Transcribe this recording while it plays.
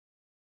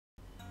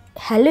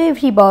Hello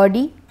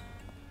everybody,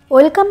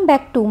 welcome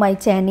back to my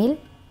channel.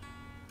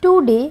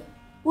 Today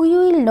we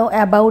will know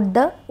about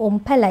the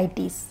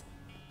omphalitis.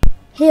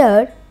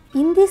 Here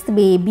in this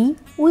baby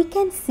we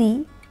can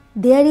see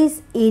there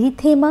is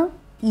erythema,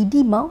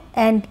 edema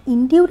and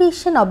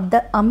induration of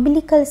the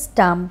umbilical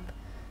stump.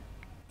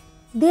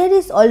 There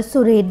is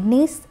also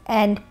redness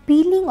and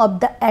peeling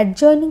of the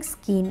adjoining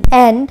skin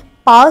and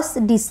pus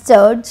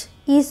discharge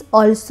is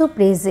also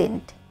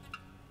present.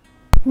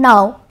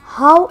 Now,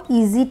 how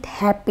is it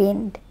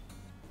happened?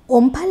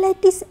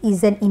 Omphalitis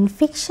is an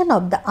infection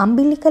of the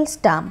umbilical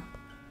stump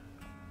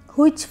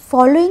which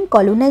following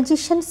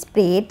colonization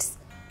spreads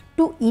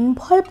to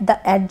involve the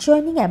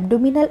adjoining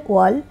abdominal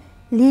wall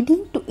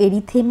leading to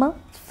erythema,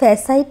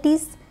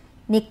 fasciitis,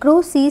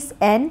 necrosis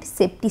and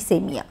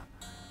septicemia.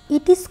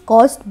 It is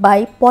caused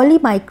by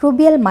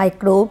polymicrobial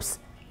microbes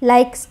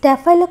like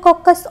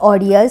Staphylococcus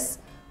aureus,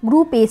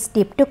 group A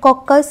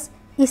Streptococcus,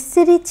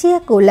 Escherichia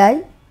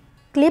coli,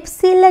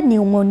 Klebsiella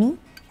pneumoniae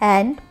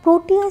and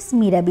Proteus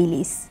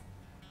mirabilis.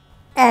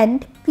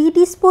 And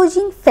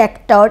predisposing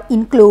factor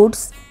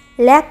includes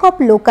lack of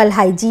local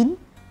hygiene,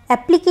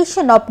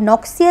 application of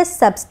noxious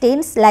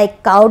substance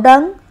like cow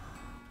dung,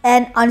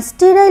 and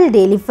unsterile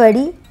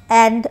delivery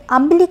and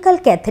umbilical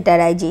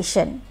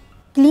catheterization.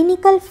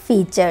 Clinical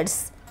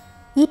features: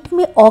 it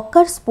may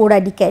occur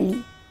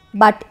sporadically,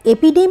 but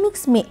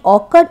epidemics may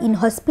occur in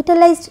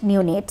hospitalized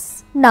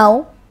neonates.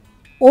 Now,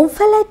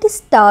 omphalitis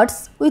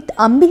starts with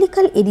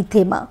umbilical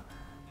erythema,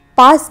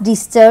 pus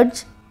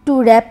discharge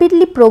to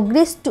rapidly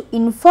progress to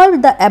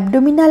involve the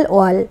abdominal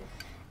wall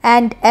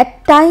and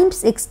at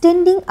times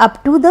extending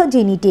up to the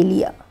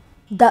genitalia.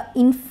 The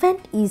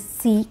infant is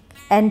sick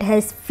and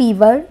has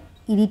fever,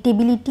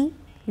 irritability,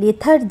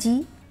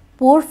 lethargy,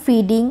 poor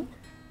feeding,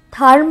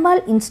 thermal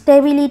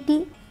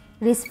instability,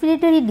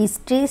 respiratory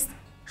distress,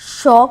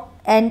 shock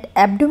and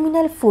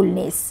abdominal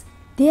fullness.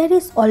 There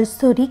is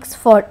also risk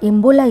for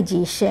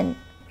embolization.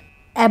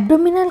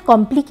 Abdominal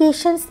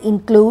complications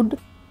include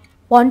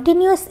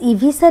spontaneous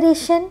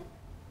evisceration,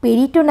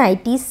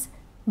 peritonitis,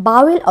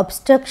 bowel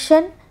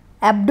obstruction,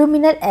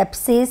 abdominal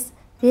abscess,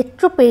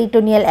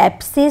 retroperitoneal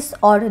abscess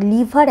or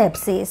liver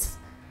abscess.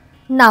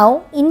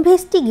 Now,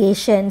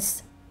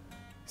 investigations: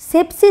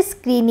 sepsis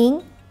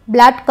screening,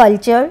 blood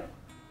culture,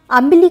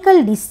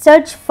 umbilical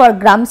discharge for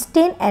gram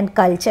stain and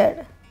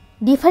culture.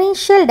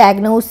 Differential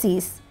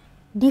diagnosis: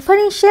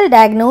 differential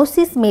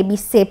diagnosis may be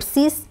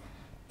sepsis,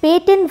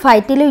 patent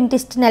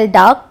vitalointestinal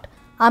duct,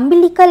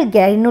 umbilical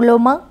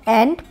granuloma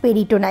and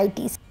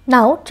peritonitis.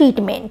 Now,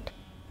 treatment: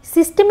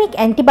 systemic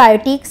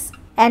antibiotics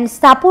and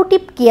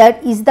supportive care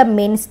is the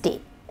mainstay,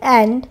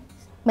 and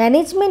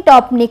management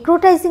of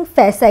necrotizing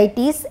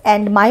fasciitis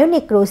and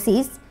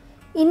myonecrosis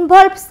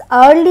involves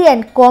early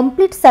and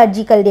complete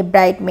surgical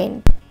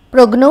debridement.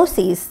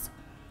 Prognosis: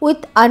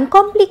 with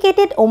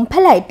uncomplicated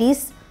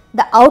omphalitis,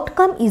 the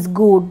outcome is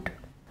good.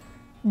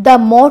 The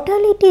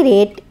mortality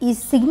rate is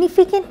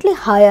significantly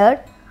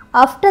higher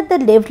after the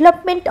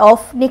development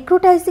of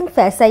necrotizing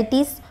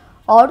fasciitis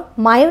or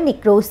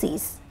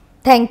myonecrosis.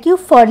 Thank you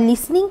for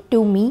listening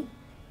to me.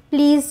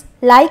 Please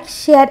like,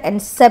 share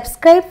and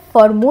subscribe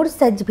for more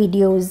such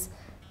videos.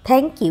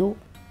 Thank you.